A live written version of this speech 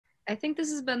I think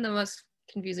this has been the most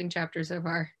confusing chapter so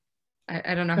far.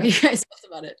 I don't know how you guys felt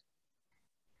about it.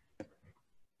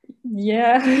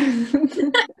 Yeah.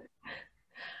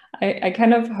 I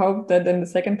kind of hope that in the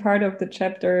second part of the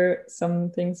chapter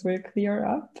some things will clear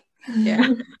up. Yeah.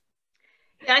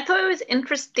 Yeah, I thought it was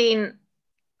interesting.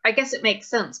 I guess it makes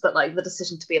sense, but like the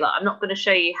decision to be like, I'm not going to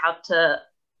show you how to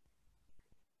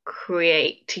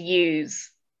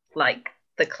use like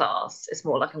the class. It's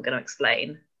more like I'm going to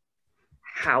explain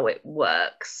how it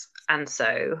works. And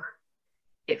so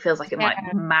it feels like it might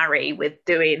marry with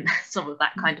doing some of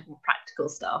that kind of more practical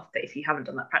stuff. But if you haven't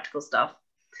done that practical stuff,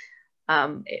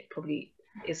 it probably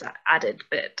is that added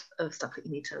bit of stuff that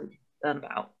you need to learn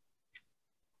about.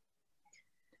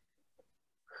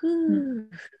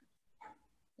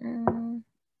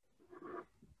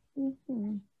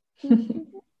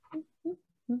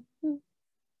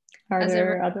 Are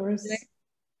there others?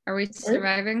 Are we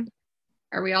surviving?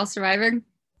 Are we all surviving?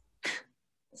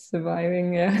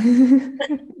 Surviving, yeah.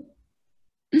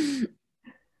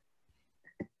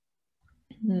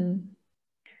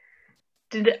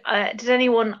 Did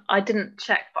anyone, I didn't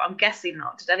check, but I'm guessing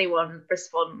not, did anyone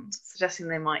respond suggesting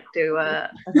they might do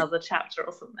another chapter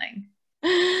or something?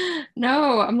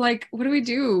 No, I'm like, what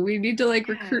do? We need to like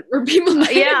recruit more people.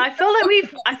 Yeah, I feel like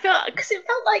because it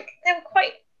felt like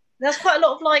there's quite a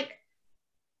lot of like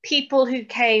people who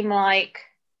came like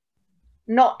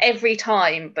not every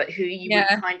time, but who you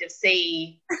would kind of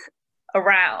see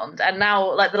around. And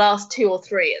now like the last 2 or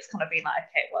 3, it's kind of been like,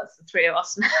 okay, well, it's the 3 of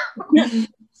us now.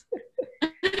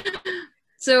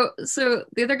 So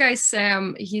the other guy,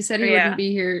 Sam, he said he wouldn't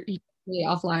be here. He'd be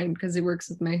offline because he works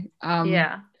with me.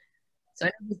 So I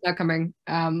know he's not coming.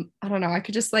 I don't know. I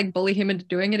could just like bully him into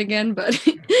doing it again, but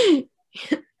he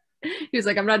was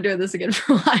like, I'm not doing this again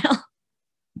for a while.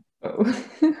 Oh.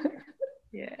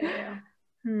 Yeah.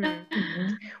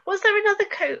 Was there another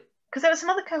because there were some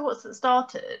other cohorts that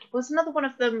started. Was another one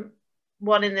of them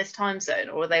one in this time zone,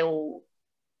 or were they all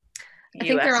I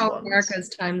think they're all America's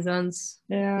time zones.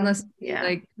 Yeah. Unless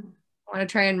like want to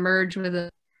try and merge with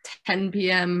a 10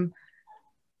 p.m.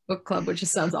 book club, which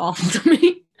just sounds awful to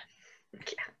me.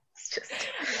 It's just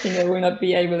I think I will not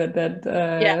be able at that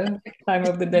time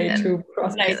of the day to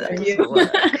process things.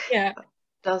 Yeah.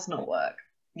 Does not work.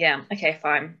 Yeah, okay,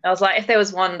 fine. I was like, if there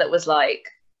was one that was like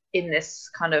in this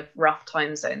kind of rough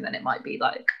time zone, then it might be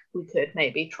like we could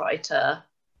maybe try to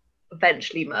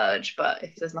eventually merge, but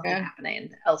if there's nothing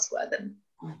happening elsewhere, then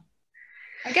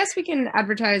I guess we can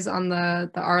advertise on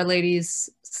the R Ladies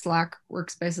Slack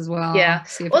workspace as well. Yeah.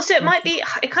 Also, it might be,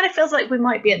 it kind of feels like we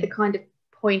might be at the kind of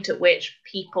point at which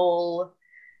people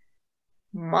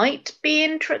might be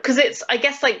interested, because it's, I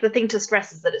guess like the thing to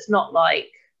stress is that it's not like,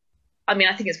 I mean,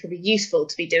 I think it's probably useful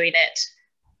to be doing it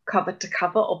cover to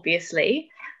cover, obviously.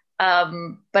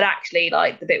 But actually,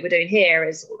 like the bit we're doing here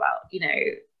is all about, you know,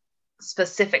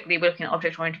 specifically looking at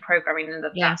object-oriented programming, and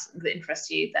that's that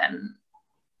interests you,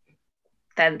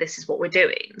 then this is what we're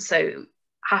doing. So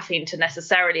having to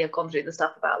necessarily have gone through the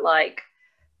stuff about like,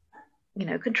 you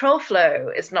know, control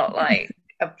flow is not like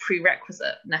a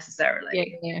prerequisite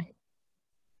necessarily.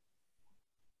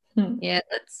 Yeah,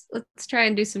 let's try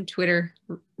and do some Twitter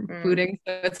booting,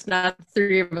 so it's not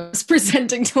 3 of us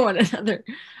presenting to one another.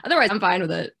 Otherwise, I'm fine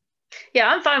with it. Yeah,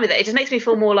 I'm fine with it. It just makes me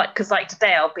feel more like, because like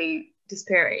today I'll be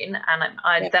disappearing, and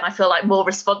then I feel like more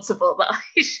responsible that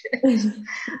I should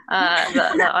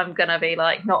that I'm gonna be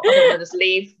like, not, I'm gonna just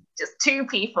leave just 2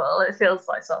 people. It feels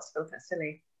like starts to feel a bit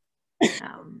silly.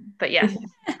 But yeah,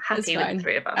 happy with the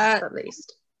 3 of us at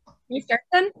least. You start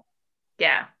then?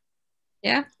 Yeah.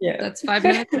 That's 5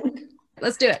 minutes.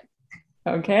 Let's do it.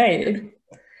 Okay,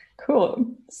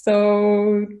 cool.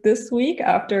 So this week,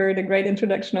 after the great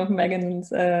introduction of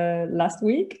Megan's last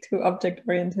week to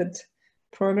object-oriented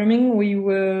programming, we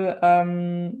will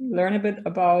learn a bit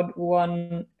about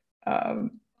one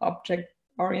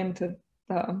object-oriented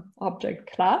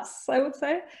object class, I would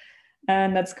say,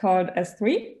 and that's called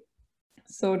S3.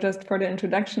 So just for the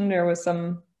introduction, there was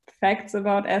some facts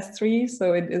about S3.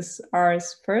 So it is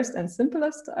R's first and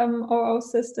simplest OO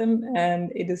system,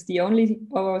 and it is the only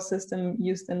OO system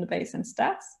used in the base and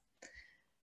stats.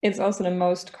 It's also the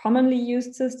most commonly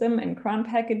used system in cron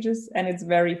packages, and it's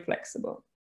very flexible.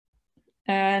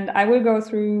 And I will go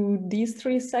through these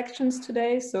 3 sections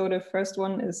today. So the first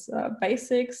one is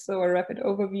basics, so a rapid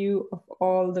overview of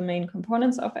all the main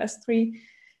components of S3.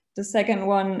 The second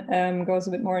one goes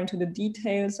a bit more into the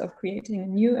details of creating a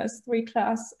new S3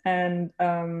 class, and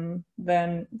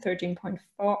then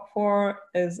 13.4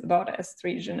 is about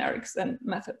S3 generics and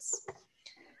methods.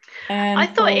 And I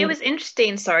thought it was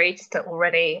interesting, sorry to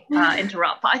already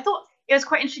interrupt, but I thought it was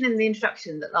quite interesting in the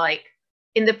introduction that like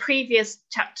in the previous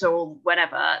chapter or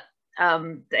whenever,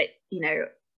 that, you know,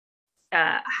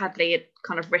 Hadley had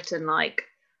kind of written like,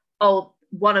 oh,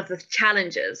 one of the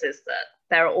challenges is that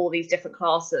there are all these different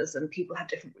classes and people have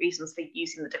different reasons for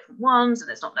using the different ones,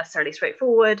 and it's not necessarily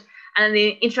straightforward. And in the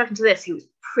introduction to this, he was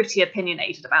pretty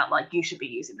opinionated about like, you should be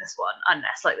using this one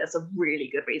unless like there's a really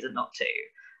good reason not to.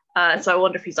 So I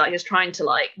wonder if he's like just trying to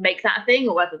like make that a thing,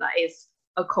 or whether that is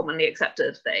a commonly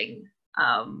accepted thing,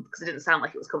 because it didn't sound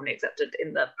like it was commonly accepted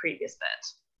in the previous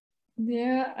bit.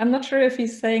 Yeah, I'm not sure if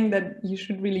he's saying that you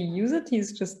should really use it.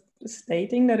 He's just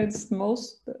stating that it's the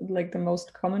most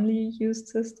commonly used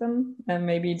system, and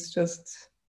maybe it's just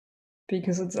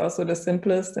because it's also the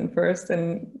simplest and first,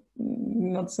 and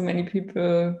not so many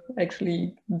people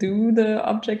actually do the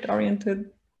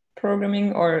object-oriented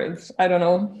programming, or if, I don't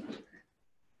know,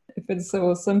 if it's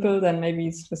so simple, then maybe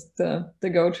it's just the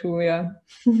go-to, yeah.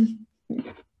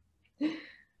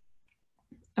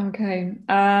 Okay,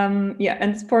 yeah,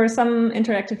 and for some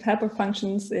interactive helper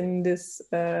functions in this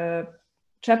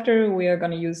chapter, we are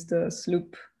going to use the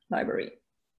sloop library.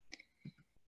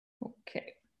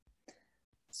 Okay,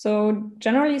 so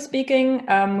generally speaking,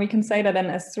 we can say that an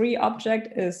S3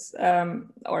 object is,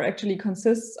 or actually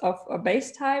consists of a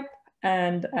base type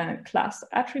and a class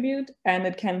attribute, and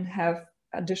it can have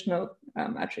additional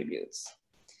attributes.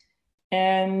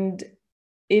 And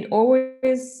it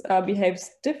always behaves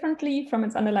differently from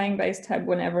its underlying base type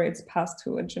whenever it's passed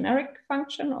to a generic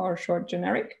function or short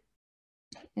generic.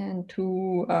 And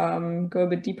to go a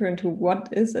bit deeper into what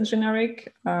is a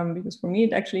generic, because for me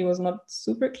it actually was not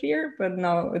super clear, but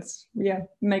now it's, yeah,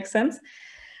 makes sense.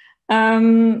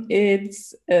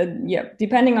 It's, yeah,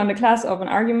 depending on the class of an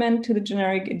argument to the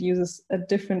generic, it uses a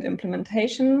different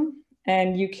implementation.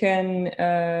 And you can,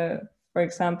 for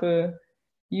example,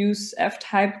 use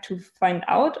f-type to find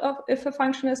out if a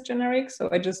function is generic. So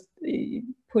I just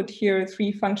put here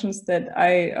 3 functions that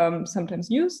I sometimes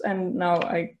use, and now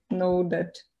I know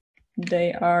that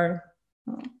they are,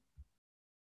 oh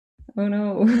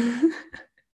no,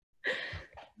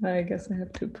 I guess I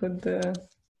have to put the,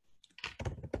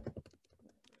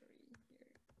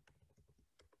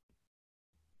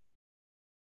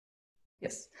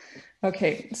 yes.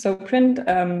 Okay, so print,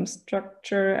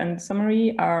 structure, and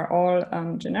summary are all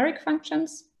generic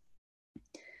functions.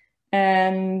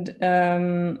 And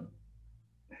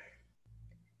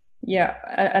yeah,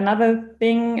 another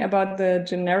thing about the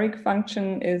generic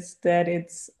function is that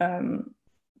it's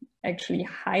actually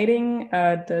hiding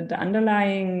the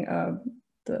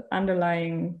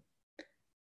underlying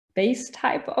base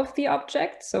type of the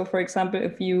object. So for example,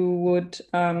 if you would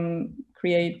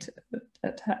create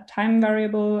a time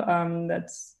variable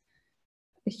that's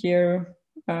here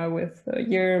with a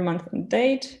year, month, and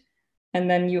date, and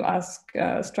then you ask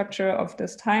structure of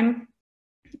this time,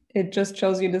 it just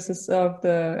shows you this is of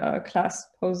the class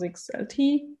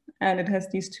POSIX-LT, and it has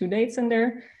these 2 dates in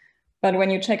there. But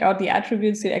when you check out the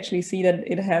attributes, you actually see that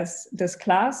it has this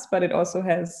class, but it also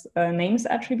has a names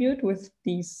attribute with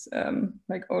these,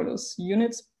 like all those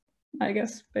units, I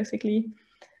guess, basically.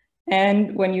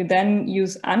 And when you then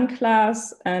use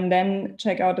unclass and then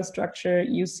check out the structure,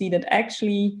 you see that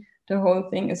actually the whole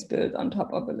thing is built on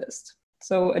top of a list.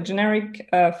 So a generic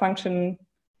function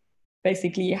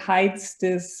basically hides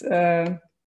this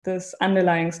this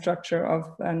underlying structure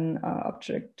of an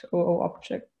object.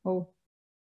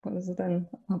 What is it then?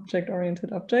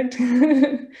 Object-oriented object.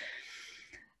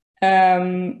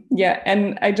 Yeah,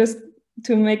 and I just,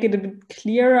 to make it a bit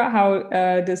clearer how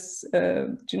this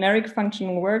generic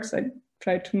function works, I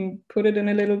tried to put it in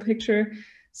a little picture.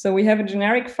 So we have a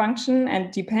generic function,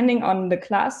 and depending on the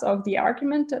class of the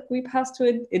argument that we pass to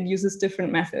it, it uses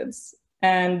different methods.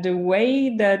 And the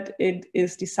way that it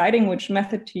is deciding which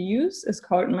method to use is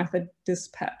called method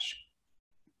dispatch.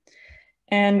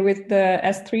 And with the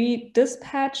S3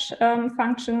 dispatch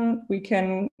function, we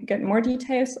can get more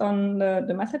details on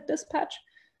the method dispatch.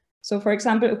 So for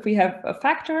example, if we have a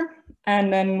factor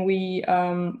and then we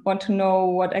want to know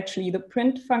what actually the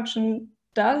print function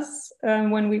does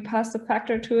when we pass the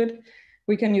factor to it,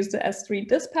 we can use the S3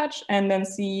 dispatch and then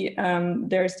see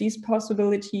there's these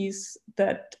possibilities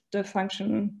that the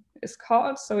function is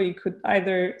called. So you could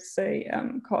either say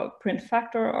call print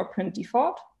factor or print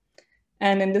default.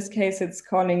 And in this case, it's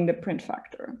calling the print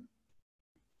factor.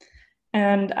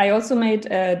 And I also made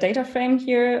a data frame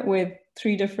here with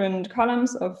 3 different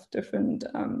columns of different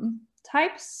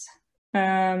types.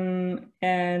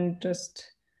 And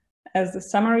just as the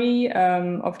summary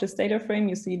of this data frame,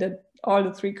 you see that all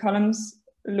the 3 columns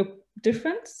look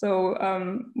different. So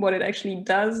what it actually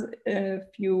does, if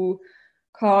you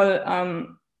call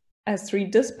S3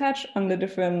 dispatch on the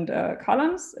different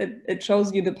columns, it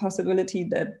shows you the possibility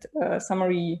that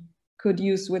summary could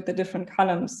use with the different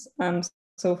columns.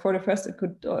 So for the first, it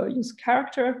could use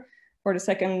character, for the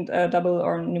second, double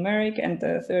or numeric, and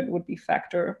the third would be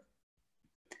factor.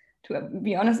 To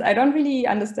be honest, I don't really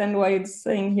understand why it's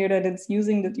saying here that it's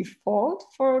using the default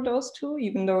for those two,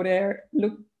 even though they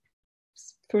look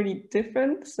pretty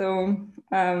different. So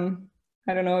I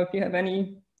don't know if you have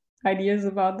any ideas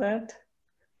about that.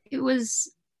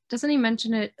 Doesn't he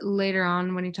mention it later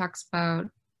on when he talks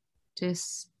about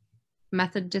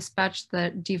method dispatch,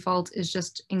 that default is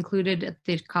just included at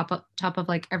the top of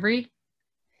like every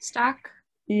stack?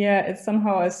 Yeah, it's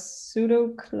somehow a pseudo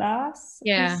class.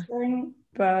 Yeah.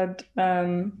 But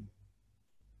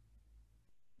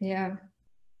yeah,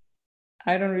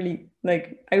 I don't really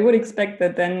like, I would expect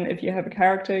that then if you have a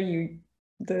character,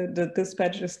 the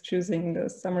dispatch is choosing the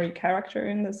summary character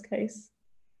in this case.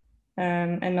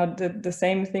 And not the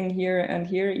same thing here and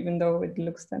here, even though it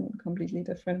looks then completely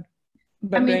different.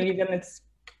 But maybe then it's...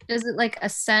 Does it like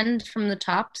ascend from the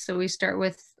top? So we start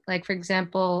with, like, for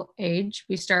example, age,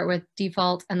 we start with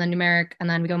default and then numeric, and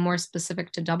then we go more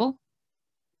specific to double?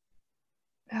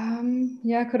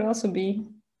 Yeah, could also be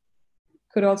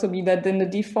that in the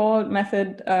default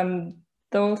method,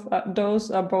 those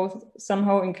are both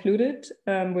somehow included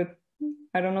with,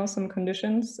 I don't know, some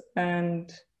conditions,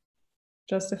 and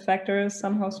just a factor is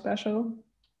somehow special.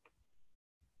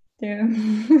 Yeah.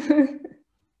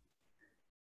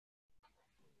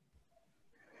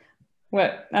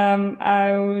 Well,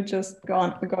 I will just go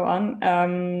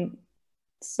on.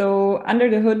 So under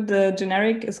the hood, the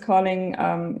generic is calling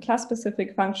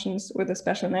class-specific functions with a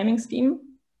special naming scheme.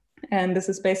 And this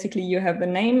is basically, you have the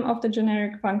name of the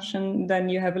generic function, then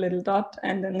you have a little dot,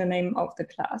 and then the name of the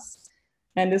class.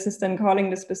 And this is then calling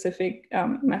the specific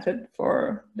method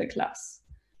for the class.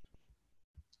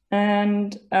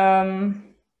 And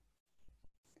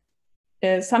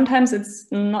sometimes it's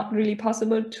not really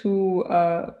possible to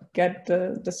get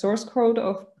the source code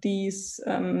of these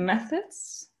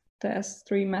methods, the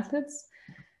S3 methods.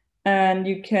 And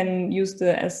you can use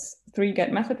the S3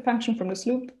 get method function from this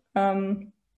loop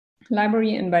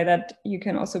library. And by that, you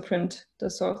can also print the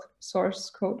source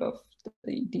code of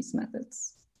these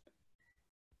methods.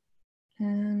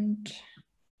 And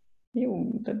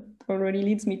that already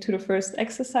leads me to the first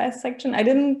exercise section. I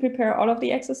didn't prepare all of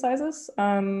the exercises,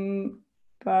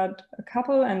 but a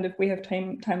couple, and if we have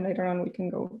time later on, we can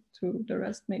go through the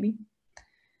rest maybe.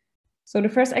 So the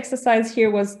first exercise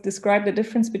here was describe the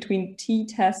difference between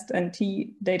t-test and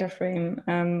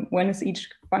t-dataframe. When is each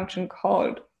function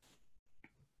called?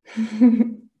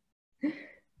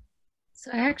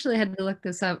 So I actually had to look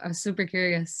this up. I was super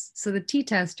curious. So the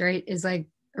t-test, right, is like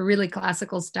a really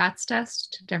classical stats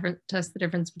test to test the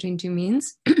difference between two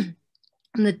means. And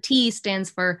the T stands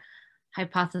for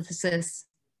hypothesis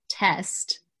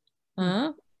test.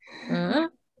 The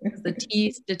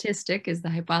T statistic is the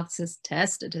hypothesis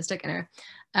test statistic. Anyway,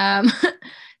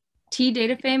 T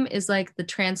data frame is like the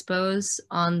transpose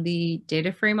on the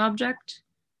data frame object.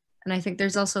 And I think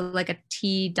there's also like a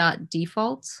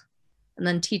T.default, and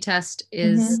then t-test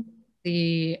is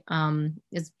the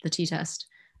t-test.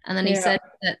 And then he said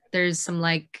that there's some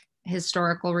like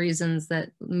historical reasons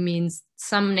that means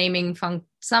some naming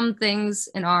some things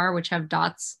in R which have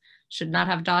dots should not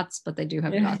have dots, but they do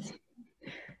have dots.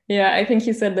 Yeah, I think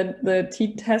he said that the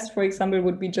t-test, for example,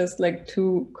 would be just like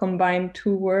to combine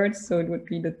two words. So it would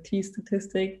be the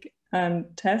t-statistic and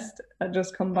test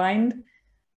just combined.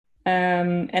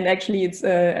 And actually it's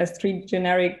a S3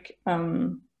 generic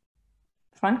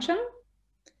function.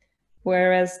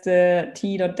 Whereas the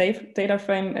t.data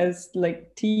frame is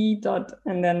like t dot,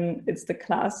 and then it's the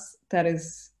class that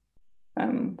is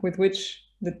with which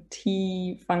the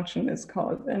t function is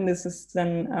called. And this is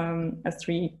then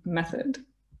S3 method.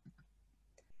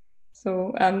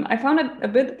 So I found it a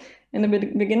bit, in the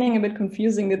beginning, a bit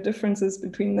confusing, the differences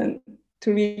between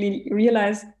to really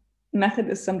realize method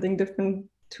is something different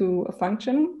to a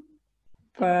function.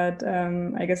 But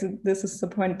I guess this is the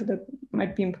point that it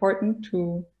might be important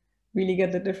to really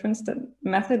get the difference, that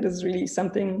method is really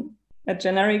something, a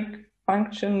generic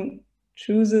function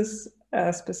chooses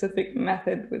a specific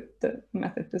method with the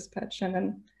method dispatch. And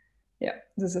then, yeah,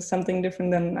 this is something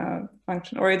different than a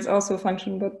function, or it's also a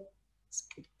function, but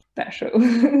special.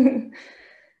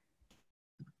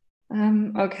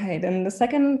 Okay, then the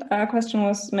second question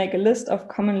was make a list of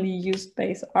commonly used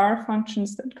base R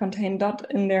functions that contain dot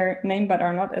in their name, but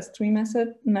are not S3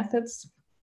 methods.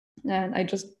 And I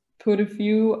just put a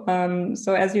few.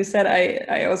 So as you said,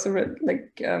 I also read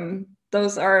like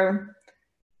those are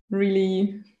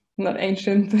really not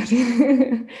ancient, but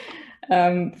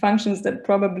functions that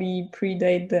probably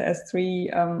predate the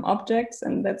S3 objects,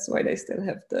 and that's why they still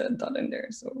have the dot in there.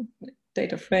 So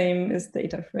data frame is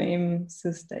data frame,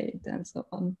 sysdate, and so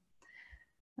on.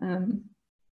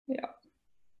 Yeah.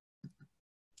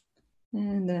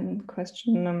 And then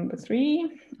question number 3,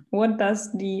 what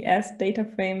does the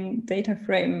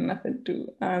asDataFrame method do?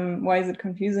 Why is it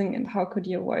confusing, and how could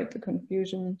you avoid the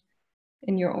confusion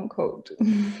in your own code?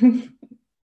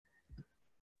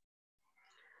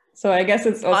 So I guess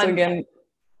it's also, again,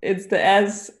 it's the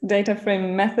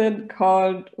asDataFrame method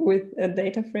called with a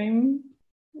data frame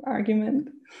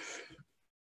argument.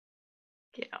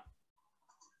 Yeah.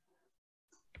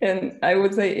 And I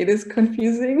would say it is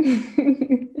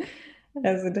confusing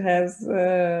as it has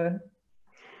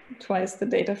twice the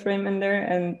data frame in there.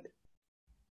 And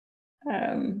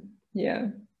yeah,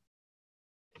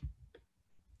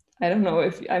 I don't know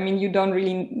if, I mean, you don't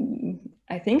really,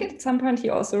 I think at some point he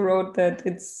also wrote that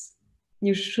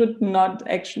you should not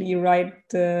actually write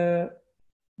the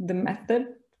method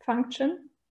function,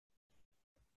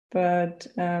 but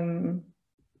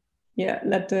yeah,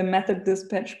 let the method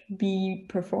dispatch be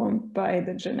performed by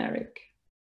the generic,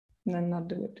 and then not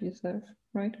do it yourself,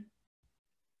 right?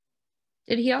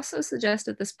 Did he also suggest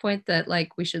at this point that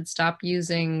like we should stop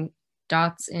using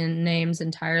dots in names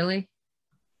entirely,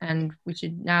 and we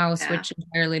should now switch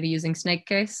entirely to using snake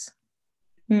case?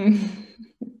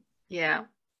 Yeah.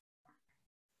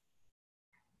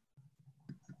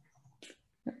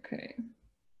 Okay.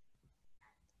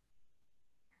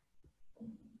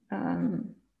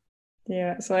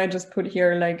 Yeah, so I just put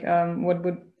here like what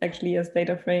would actually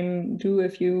asDataFrame do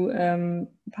if you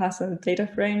pass a data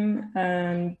frame,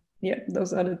 and yeah,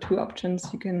 those are the two options.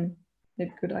 It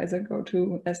could either go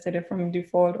to asDataFrame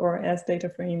default or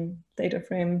asDataFrame data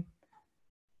frame.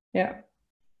 Yeah.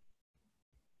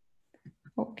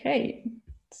 Okay,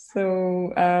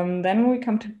 so then we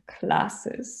come to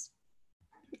classes,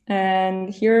 and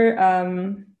here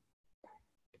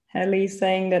Hadley is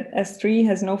saying that S3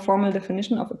 has no formal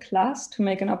definition of a class. To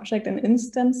make an object an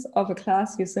instance of a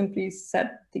class, you simply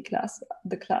set the class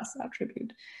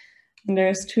attribute. And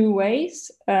there's two ways.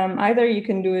 Either you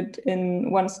can do it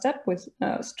in one step with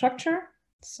structure.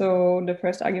 So the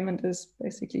first argument is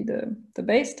basically the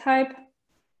base type.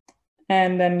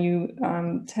 And then you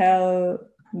tell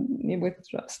with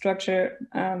structure,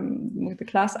 with the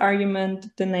class argument,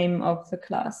 the name of the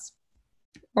class.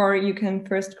 Or you can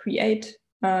first create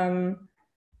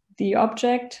the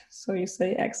object. So you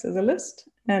say X is a list,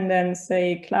 and then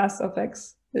say class of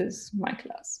X is my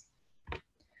class.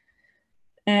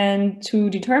 And to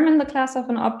determine the class of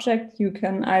an object, you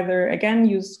can either, again,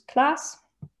 use class,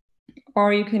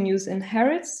 or you can use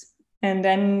inherits. And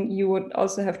then you would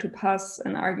also have to pass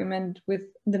an argument with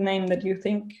the name that you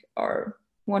think or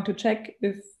want to check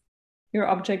if your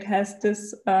object has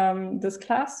this, this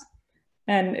class.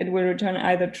 And it will return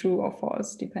either true or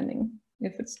false, depending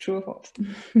if it's true or false.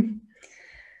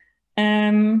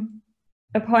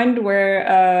 A point where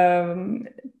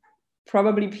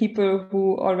probably people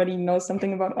who already know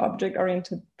something about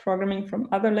object-oriented programming from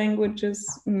other languages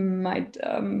might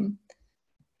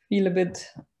feel a bit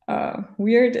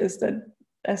weird is that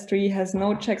S3 has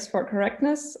no checks for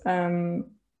correctness.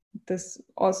 This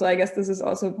also, I guess this is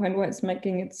also a point where it's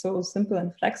making it so simple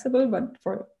and flexible, but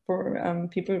for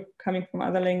people coming from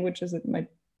other languages, it might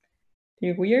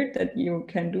be weird that you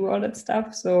can do all that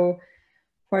stuff. So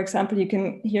for example, you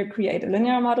can here create a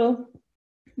linear model,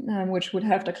 which would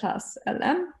have the class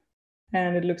LM,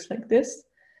 and it looks like this.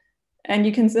 And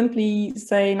you can simply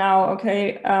say now,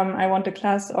 okay, I want the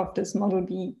class of this model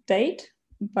be date,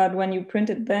 but when you print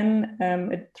it then,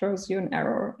 it throws you an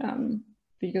error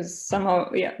because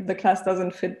somehow, yeah, the class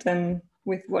doesn't fit then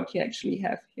with what you actually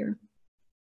have here.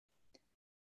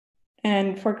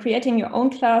 And for creating your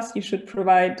own class, you should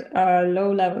provide a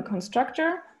low-level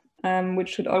constructor, which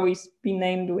should always be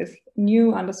named with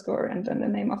new underscore and then the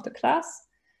name of the class.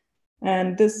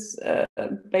 And this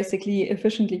basically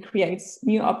efficiently creates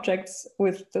new objects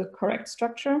with the correct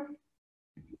structure.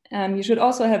 You should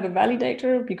also have a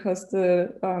validator because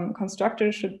the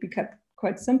constructor should be kept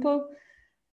quite simple.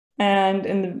 And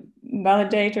in the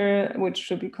validator, which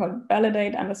should be called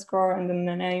validate underscore and then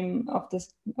the name of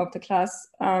the class,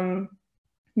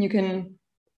 you can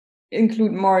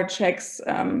include more checks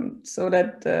so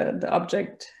that the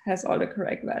object has all the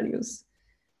correct values.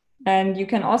 And you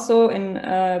can also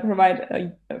provide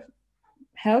a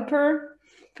helper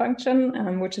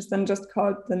function, which is then just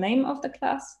called the name of the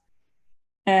class.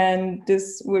 And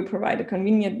this will provide a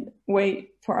convenient way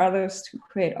for others to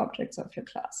create objects of your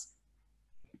class.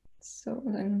 So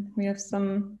then we have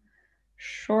some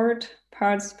short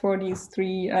parts for these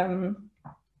three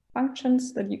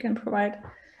functions that you can provide.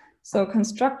 So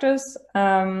constructors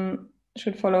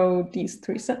should follow these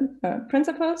three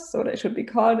principles. So they should be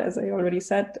called, as I already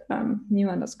said, new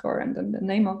underscore and then the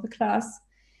name of the class.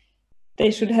 They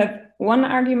should have one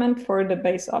argument for the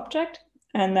base object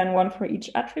and then one for each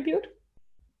attribute.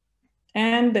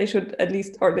 And they should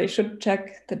they should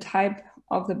check the type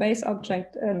of the base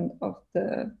object and of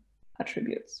the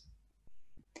attributes.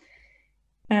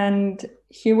 And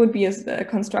here would be a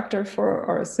constructor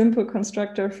or a simple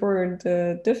constructor for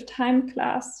the difftime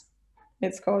class.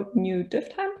 It's called new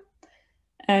difftime.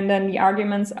 And then the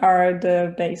arguments are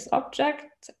the base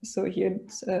object. So here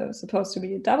it's supposed to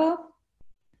be a double,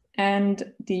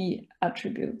 and the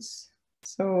attributes.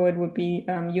 So it would be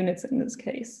units in this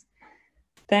case.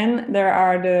 Then there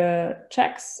are the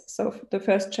checks. So the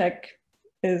first check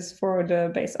is for the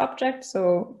base object.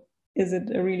 So is it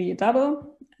really a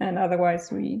double? And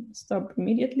otherwise we stop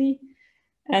immediately.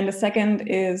 And the second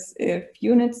is if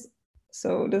units,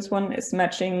 so this one is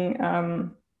matching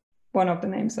one of the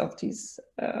names of these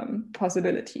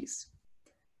possibilities.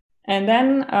 And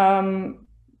then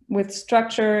with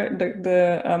structure,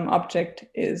 the object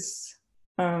is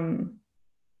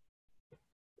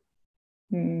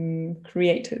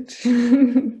created.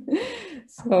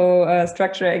 So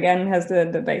structure again has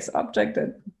the base object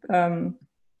that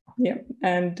yeah,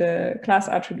 and the class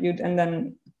attribute, and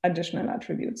then additional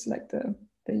attributes like the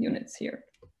units here.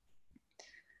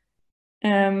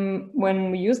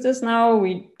 When we use this now,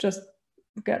 we just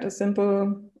get a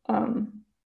simple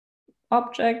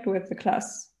object with the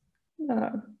class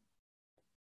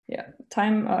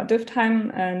diff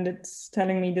time, and it's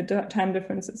telling me the time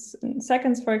differences in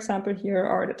seconds, for example, here,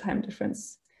 or the time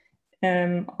difference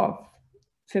of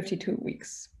 52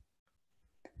 weeks.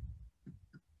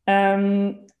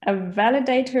 A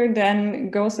validator then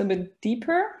goes a bit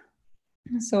deeper.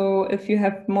 So if you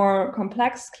have more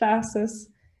complex classes,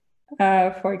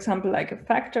 for example, like a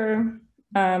factor,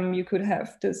 you could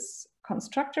have this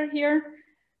constructor here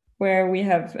where we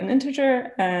have an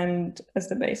integer and as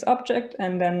the base object,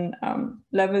 and then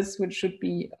levels which should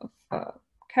be of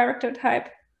character type.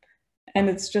 And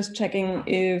it's just checking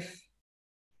if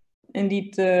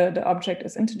indeed the object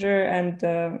is integer and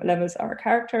the levels are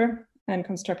character, and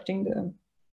constructing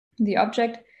the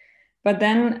object. But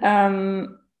then,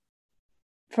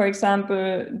 for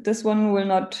example, this one will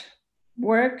not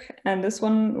work and this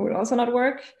one will also not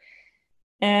work,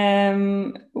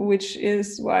 which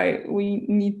is why we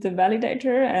need the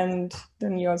validator, and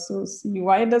then you also see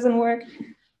why it doesn't work.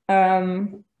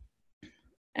 And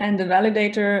the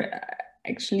validator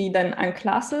actually then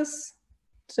unclasses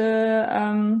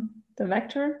the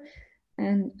vector.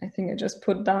 And I think I just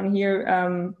put down here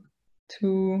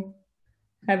to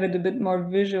have it a bit more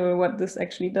visual what this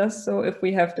actually does. So if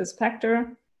we have this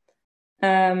factor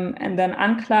and then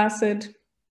unclass it,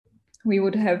 we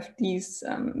would have these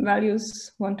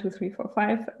values 1, 2, 3, 4,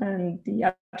 5, and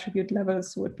the attribute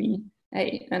levels would be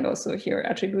A, and also here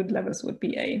attribute levels would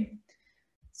be A.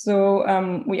 So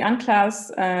we unclass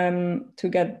to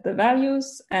get the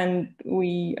values, and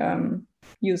we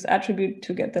use attribute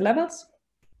to get the levels.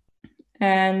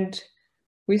 And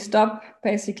we stop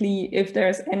basically if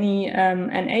there's any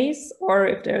NAs, or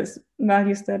if there's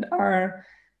values that are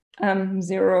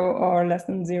 0 or less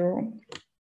than 0.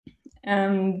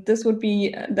 This would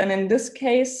be then in this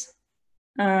case,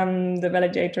 the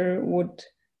validator would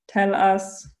tell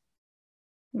us,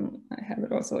 I have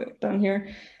it also down here,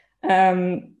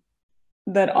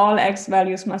 that all X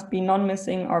values must be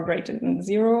non-missing or greater than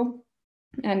 0.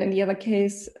 And in the other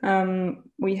case,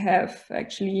 we have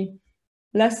actually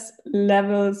less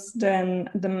levels than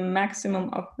the maximum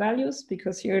of values,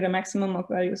 because here the maximum of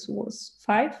values was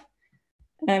 5,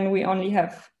 and we only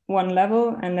have 1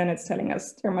 level, and then it's telling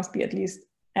us there must be at least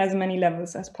as many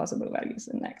levels as possible values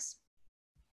in X.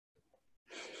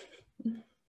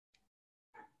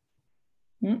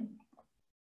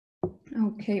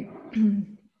 Okay,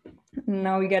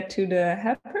 now we get to the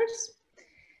helpers.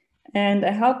 And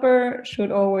a helper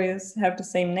should always have the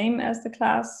same name as the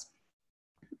class,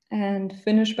 and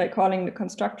finish by calling the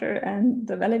constructor and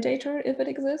the validator if it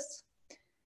exists.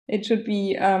 It should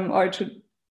be, or it should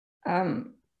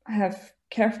have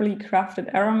carefully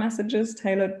crafted error messages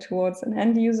tailored towards an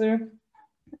end user,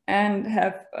 and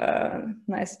have a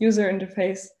nice user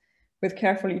interface with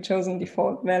carefully chosen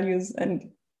default values and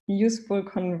useful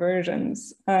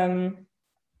conversions. And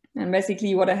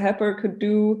basically what a helper could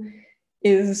do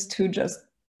is to just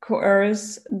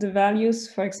coerce the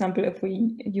values. For example, if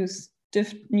we use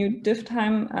new diff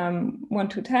time 1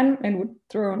 to 10, and would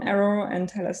throw an error and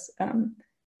tell us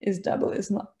is double is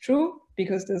not true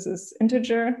because this is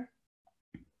integer.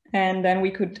 And then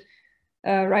we could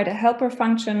write a helper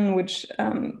function, which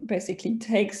basically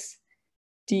takes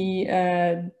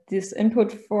this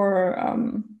input for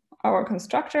our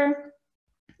constructor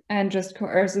and just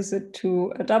coerces it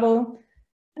to a double.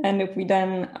 And if we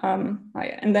then,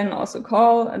 and then also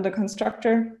call the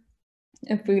constructor,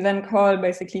 if we then call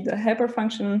basically the helper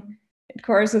function, it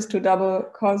coerces to double,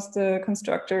 calls the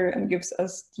constructor, and gives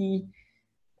us the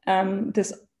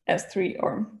this S3,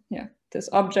 or yeah, this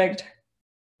object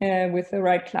with the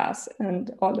right class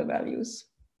and all the values.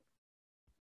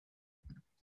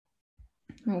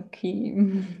 Okay,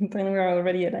 then we're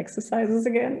already at exercises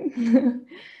again.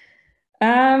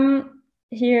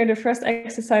 Here, the first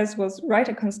exercise was write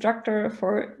a constructor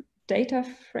for data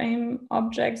frame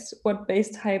objects. What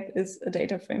base type is a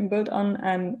data frame built on,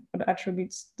 and what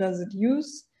attributes does it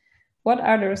use? What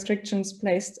are the restrictions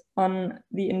placed on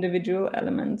the individual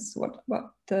elements? What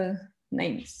about the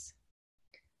names?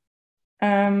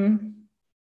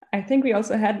 I think we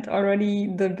also had already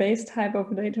the base type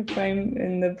of a data frame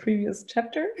in the previous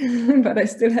chapter, but I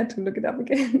still had to look it up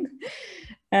again.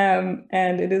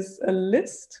 And it is a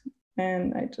list,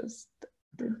 and I just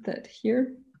did that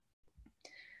here.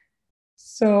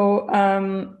 So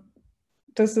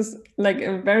this is like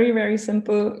a very, very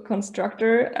simple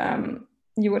constructor.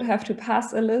 You would have to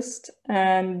pass a list,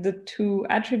 and the two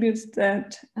attributes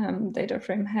that data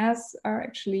frame has are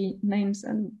actually names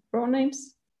and row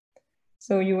names.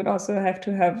 So you would also have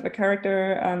to have a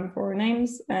character for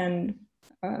names and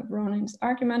row names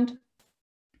argument.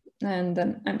 And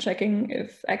then I'm checking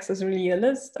if X is really a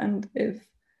list and if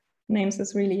names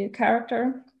is really a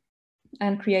character,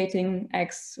 and creating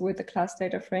X with the class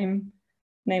data frame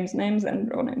names,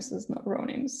 and row names is not row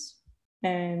names.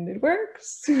 And it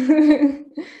works.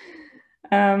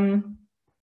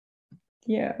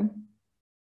 Yeah.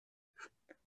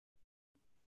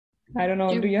 I don't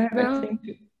know, do you have anything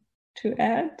to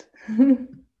add?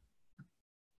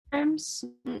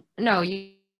 No,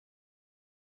 you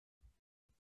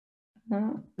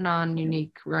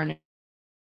non-unique running.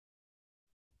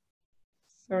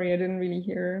 Sorry, I didn't really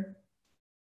hear.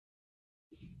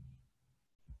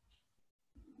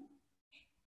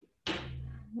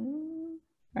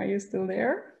 Are you still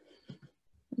there?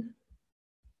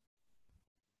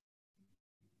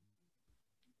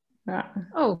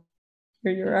 Oh,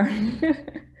 here you are.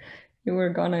 You were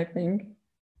gone, I think.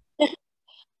 I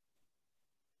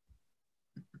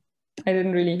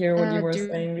didn't really hear what you were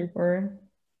saying before.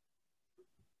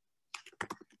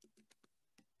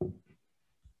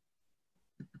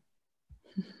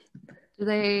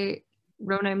 Do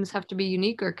row names have to be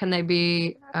unique, or can they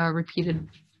be repeated?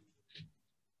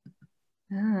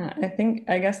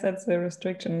 I guess that's a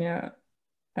restriction. Yeah,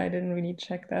 I didn't really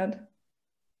check that.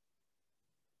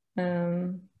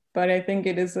 But I think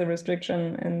it is a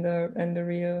restriction in the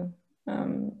real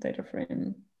data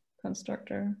frame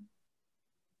constructor.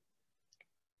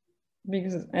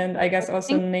 Because, and I guess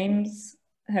also names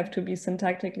have to be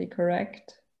syntactically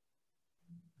correct.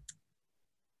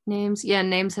 Names, yeah,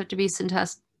 names have to be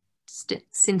syntactically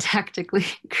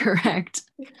correct.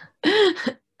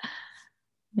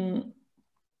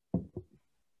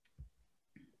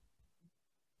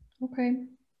 Okay,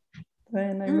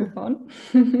 then I move on.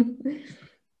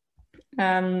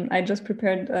 I just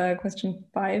prepared question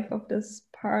 5 of this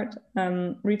part.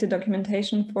 Read the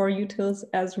documentation for utils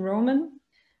as Roman.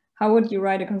 How would you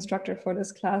write a constructor for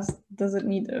this class? Does it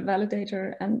need a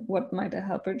validator, and what might a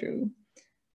helper do?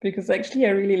 Because actually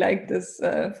I really like this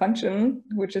function,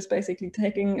 which is basically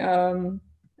taking a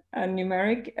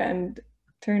numeric and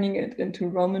turning it into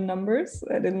Roman numbers.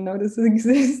 I didn't know this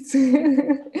exists.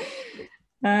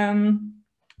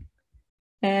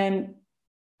 And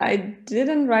I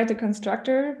didn't write a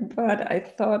constructor, but I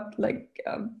thought like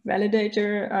a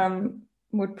validator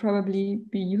would probably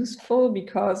be useful,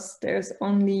 because there's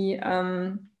only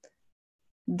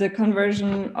the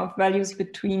conversion of values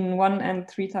between 1 and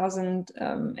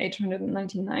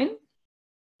 3,899.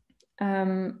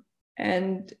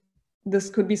 And this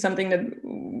could be something that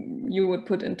you would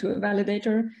put into a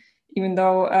validator, even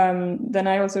though then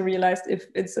I also realized if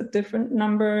it's a different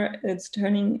number, it's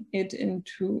turning it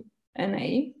into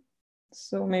NA.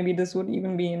 So maybe this would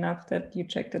even be enough that you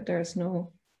check that there's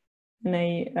no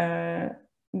NA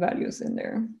values in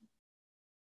there.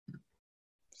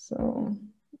 So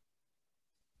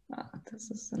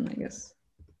this is I guess.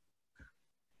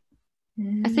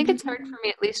 I think it's hard for me,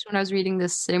 at least when I was reading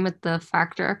this, same with the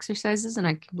factor exercises, and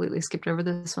I completely skipped over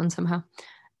this one somehow,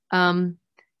 to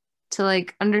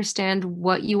like understand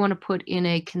what you want to put in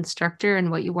a constructor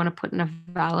and what you want to put in a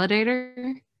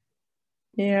validator.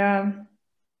 Yeah,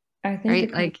 I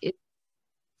think right,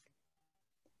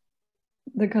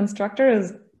 the constructor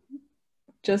is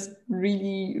just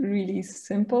really, really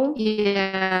simple.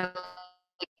 Yeah.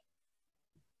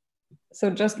 So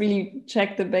just really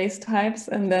check the base types,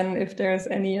 and then if there's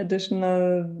any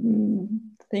additional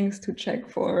things to check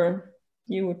for,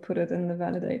 you would put it in the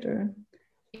validator.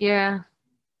 Yeah.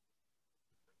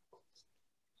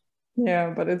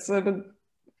 Yeah, but it's a bit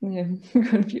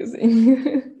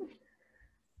confusing.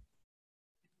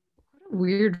 What a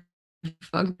weird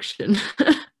function.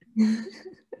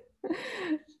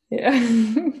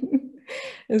 Yeah.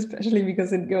 Especially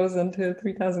because it goes until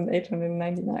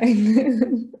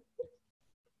 3899.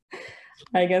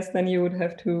 I guess then you would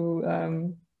have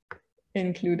to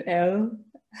include L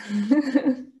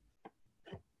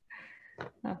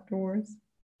afterwards.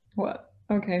 Well,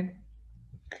 okay.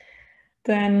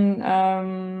 Then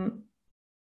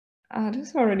this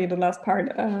is already the last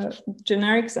part.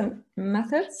 Generics and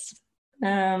methods.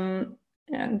 And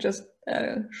just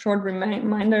a short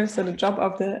reminder. So the job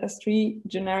of the S3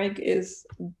 generic is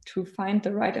to find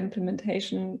the right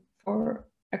implementation for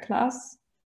a class,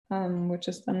 which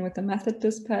is done with the method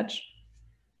dispatch.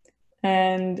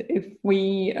 And if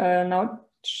we now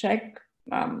check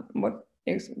what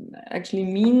actually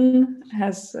mean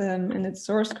has in its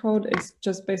source code, it's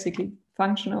just basically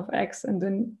function of x and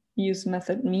then use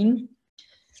method mean.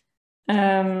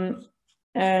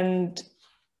 And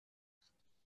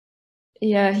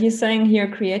yeah, he's saying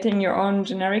here creating your own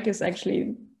generic is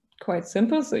actually quite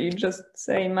simple. So you just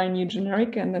say my new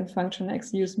generic and then function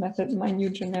x use method my new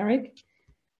generic.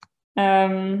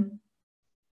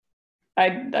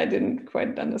 I didn't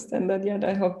quite understand that yet.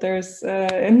 I hope there's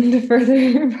in the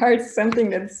further parts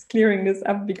something that's clearing this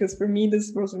up, because for me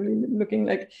this was really looking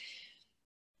like,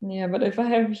 yeah, but if I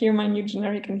have here my new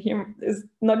generic and here is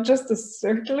not just a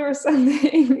circle or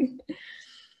something.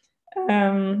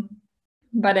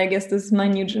 But I guess this my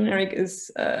new generic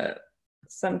is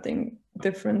something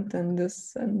different than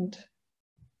this, and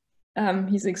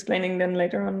he's explaining then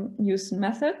later on use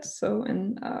method. So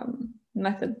in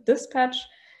method dispatch,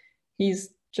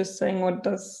 he's just saying what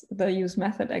does the use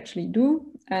method actually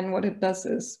do, and what it does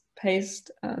is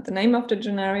paste the name of the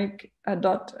generic, a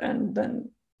dot, and then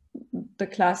the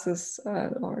classes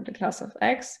or the class of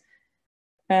x,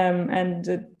 and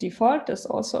the default is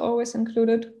also always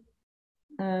included.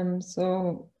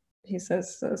 So he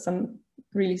says some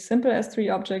really simple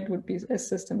S3 object would be a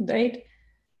system date,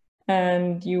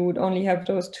 and you would only have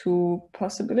those two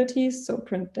possibilities, so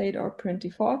print date or print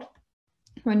default,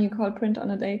 when you call print on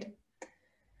a date.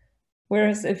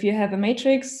 Whereas if you have a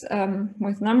matrix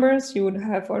with numbers, you would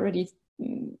have already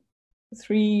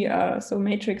three, so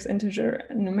matrix, integer,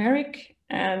 and numeric,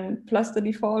 and plus the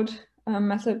default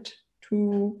method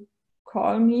to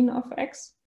call mean of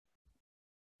x.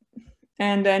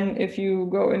 And then if you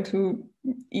go into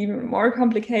even more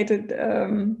complicated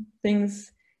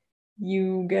things,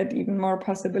 you get even more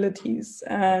possibilities.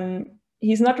 And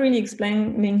he's not really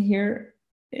explaining here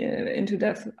into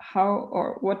depth how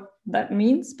or what that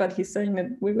means, but he's saying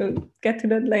that we will get to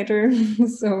that later.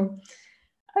 So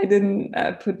I didn't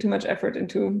put too much effort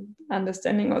into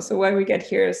understanding also why we get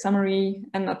here a summary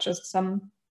and not just sum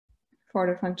for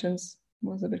the functions. It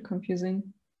was a bit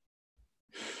confusing.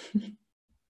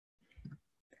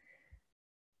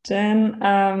 Then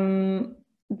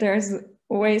there's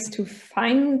ways to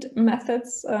find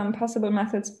methods, possible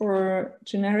methods for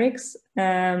generics,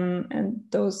 and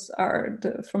those are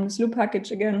from the SLU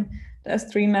package again, the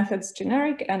S3 methods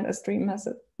generic and S3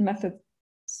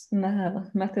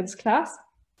 methods class.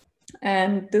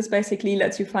 And this basically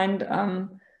lets you find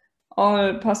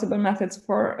all possible methods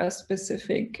for a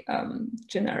specific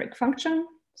generic function.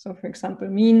 So for example,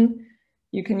 mean,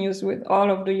 you can use with all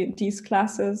of these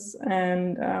classes,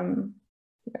 and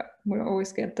yeah, we'll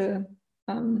always get the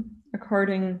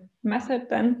according method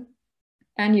then.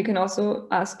 And you can also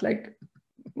ask like,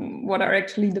 what are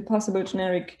actually the possible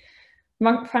generic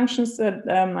functions that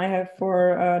I have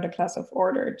for the class of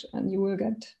ordered, and you will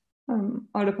get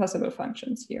all the possible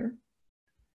functions here.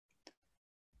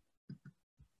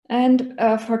 And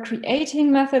for creating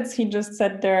methods, he just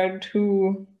said there are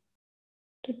two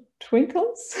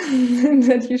twinkles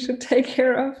that you should take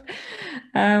care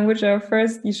of, which are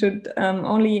first, you should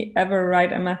only ever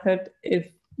write a method if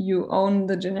you own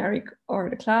the generic or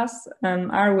the class.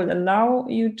 R will allow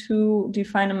you to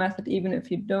define a method even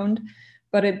if you don't,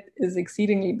 but it is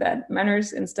exceedingly bad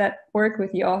manners. Instead, work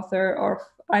with the author of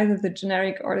either the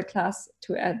generic or the class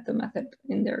to add the method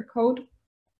in their code.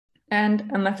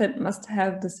 And a method must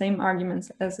have the same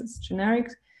arguments as its generic.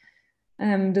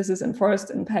 This is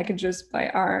enforced in packages by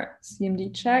our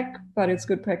CMD check, but it's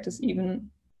good practice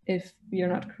even if you're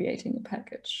not creating a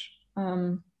package.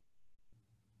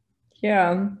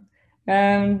 Yeah,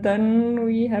 Then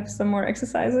we have some more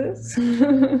exercises.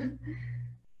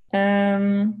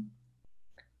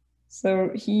 So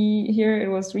here it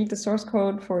was read the source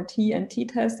code for T and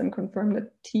T-test and confirm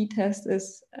that T-test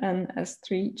is an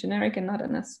S3 generic and not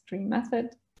an S3 method.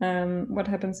 What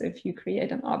happens if you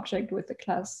create an object with the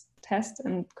class test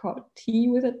and call T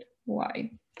with it?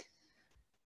 Why?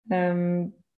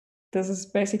 This is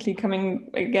basically coming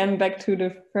again back to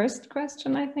the first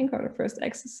question, I think, or the first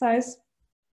exercise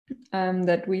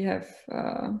that we have.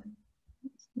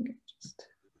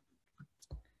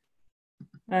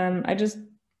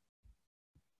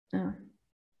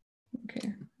 Okay,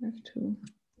 I have to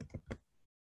put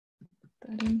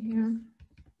that in here.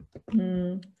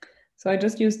 So I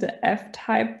just used the F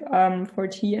type for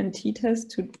T and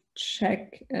T-test to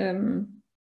check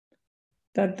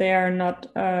that they are not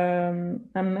a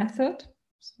method.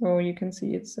 So you can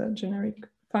see it's a generic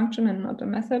function and not a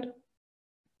method.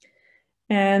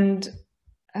 And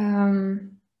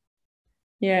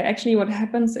yeah, actually what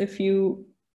happens if you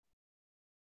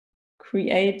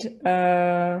create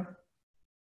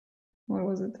what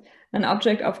was it? An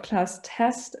object of class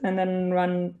test and then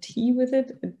run T with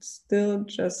it, it still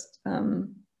just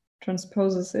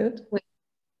transposes it.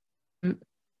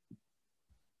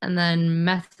 And then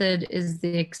method is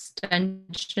the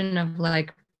extension of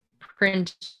like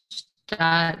print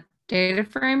dot data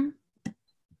frame.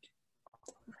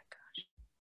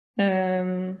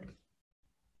 Oh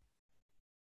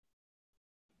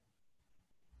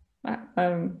my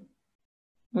gosh.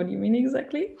 What do you mean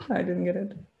exactly? I didn't get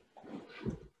it.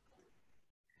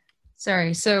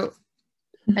 Sorry, so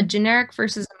a generic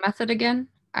versus a method again.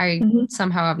 I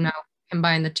somehow have now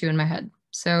combined the two in my head.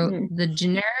 So the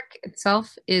generic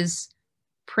itself is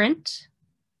print,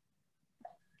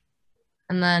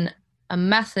 and then a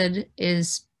method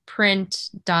is print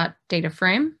dot data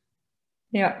frame.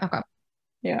 Yeah. Okay.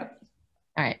 Yeah.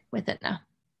 All right, with it now.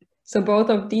 So both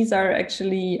of these are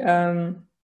actually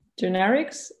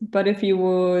generics, but if you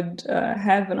would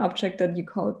have an object that you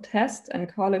call test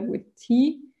and call it with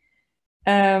T,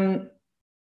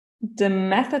 the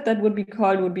method that would be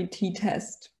called would be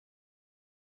T-test.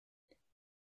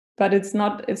 But it's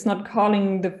not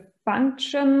calling the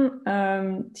function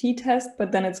T-test,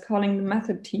 but then it's calling the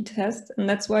method T-test, and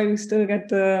that's why we still get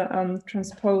the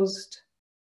transposed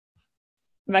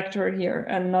vector here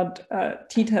and not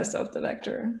T-test of the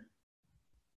vector.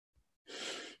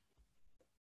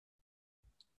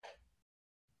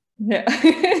 Yeah.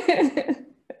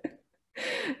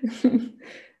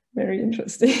 Very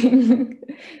interesting.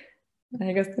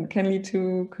 I guess that can lead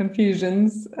to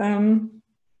confusions.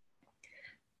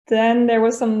 Then there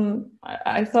was some,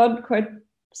 I thought, quite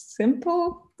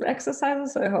simple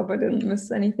exercises. I hope I didn't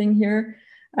miss anything here.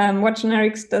 What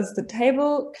generics does the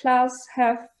table class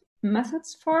have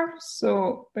methods for?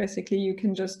 So basically you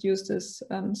can just use this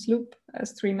sloop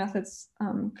as 3 methods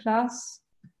class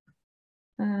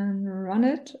and run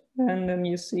it. And then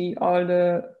you see all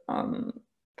the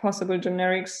possible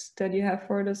generics that you have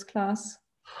for this class.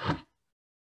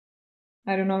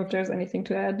 I don't know if there's anything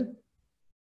to add.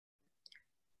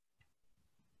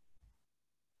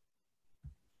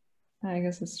 I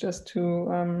guess it's just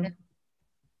to...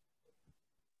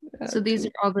 so these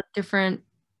are all the different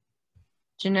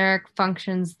generic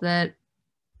functions that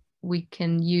we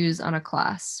can use on a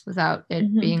class without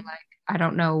it being like, I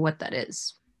don't know what that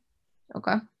is.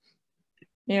 Okay.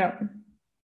 Yeah.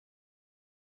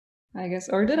 I guess,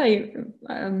 or did I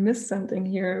miss something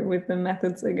here with the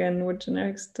methods again? What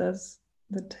generics does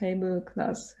the table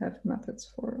class have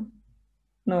methods for?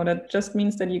 No, that just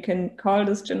means that you can call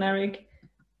this generic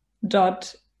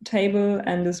dot table,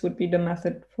 and this would be the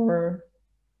method for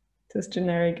this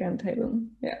generic and table.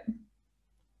 Yeah.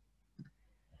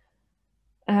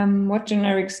 What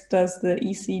generics does the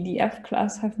ECDF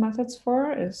class have methods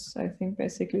for? Is, I think,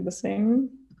 basically the same.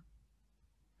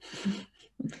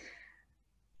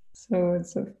 So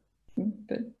it's a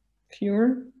bit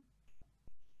fewer.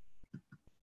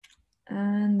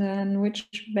 And then which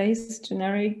base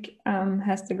generic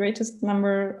has the greatest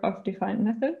number of defined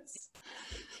methods?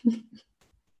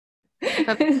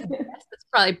 That's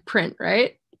probably print,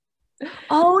 right?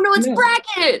 Oh no, it's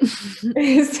bracket.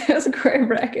 It's just a square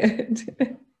bracket.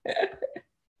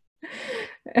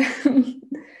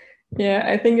 Yeah,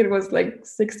 I think it was like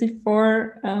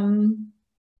 64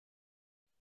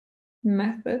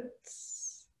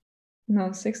 methods.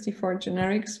 No, 64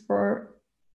 generics for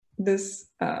this.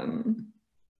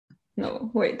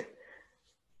 No, wait.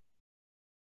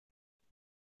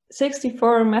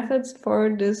 64 methods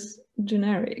for this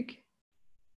generic.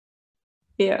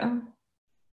 Yeah.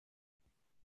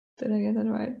 Did I get that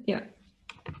right? Yeah.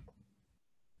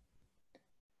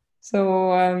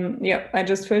 So yeah, I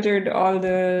just filtered all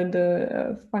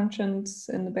the functions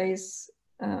in the base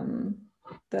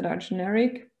that are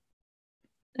generic.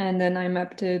 And then I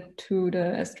mapped it to the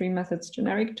S3 methods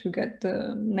generic to get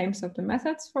the names of the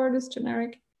methods for this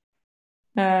generic.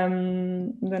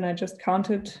 Then I just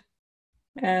counted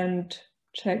and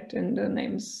checked in the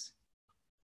names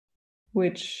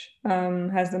which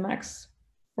has the max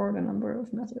for the number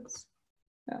of methods.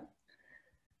 Yeah.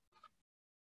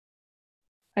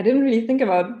 I didn't really think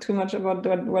about too much about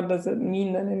what does it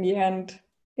mean then in the end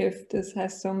if this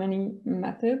has so many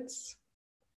methods.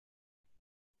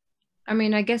 I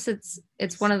mean, I guess it's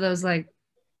one of those, like,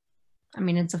 I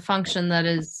mean, it's a function that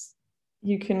is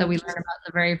that we learn about in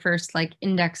the very first like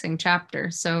indexing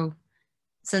chapter. So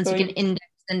since you can index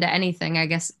into anything, I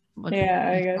guess. Yeah,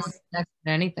 I guess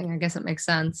anything. I guess it makes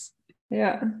sense.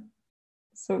 Yeah.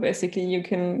 So basically, you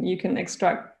can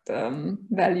extract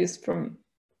values from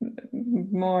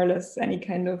more or less any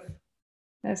kind of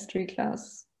S3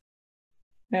 class.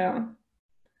 Yeah.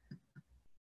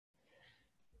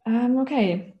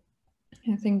 Okay.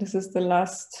 I think this is the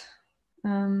last.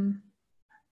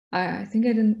 I think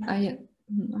I didn't.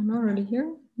 I'm already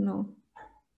here. No.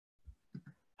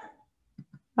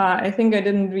 I think I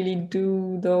didn't really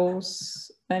do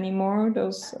those anymore.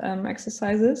 Those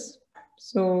exercises.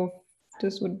 So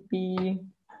this would be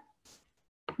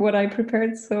what I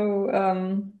prepared. So I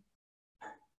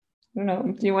don't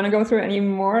know. Do you want to go through any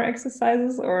more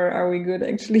exercises, or are we good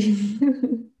actually?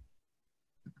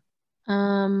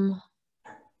 I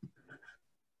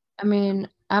mean,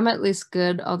 I'm at least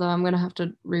good, although I'm gonna have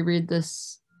to reread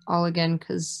this all again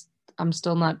because I'm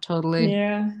still not totally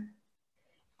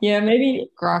maybe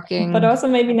grokking. But also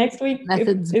maybe next week,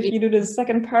 if you do the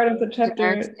second part of the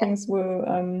chapter, things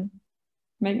will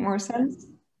make more sense.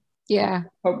 Yeah.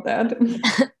 Hope that.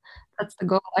 That's the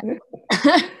goal.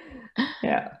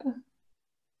 Yeah.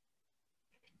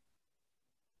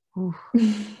 All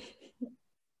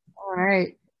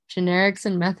right. Generics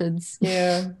and methods.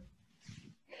 Yeah.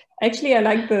 Actually, I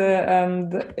like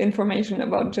the information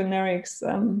about generics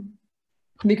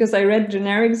because I read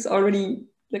generics already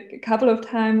like a couple of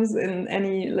times in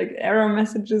any like error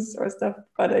messages or stuff,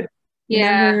 but I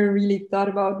never really thought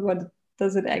about what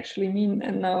does it actually mean,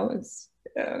 and now it's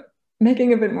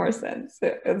making a bit more sense.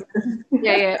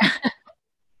 Yeah.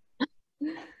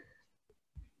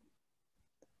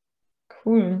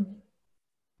 Cool.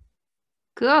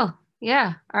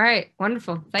 Yeah. All right.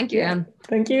 Wonderful. Thank you, Anne.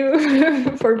 Thank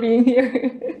you for being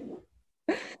here.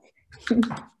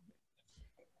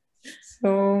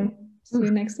 So see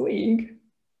you next week.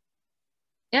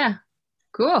 Yeah.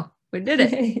 Cool. We did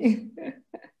it.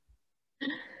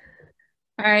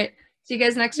 All right. See you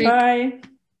guys next week. Bye.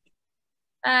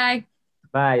 Bye.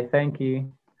 Bye. Thank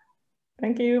you.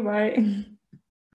 Thank you. Bye.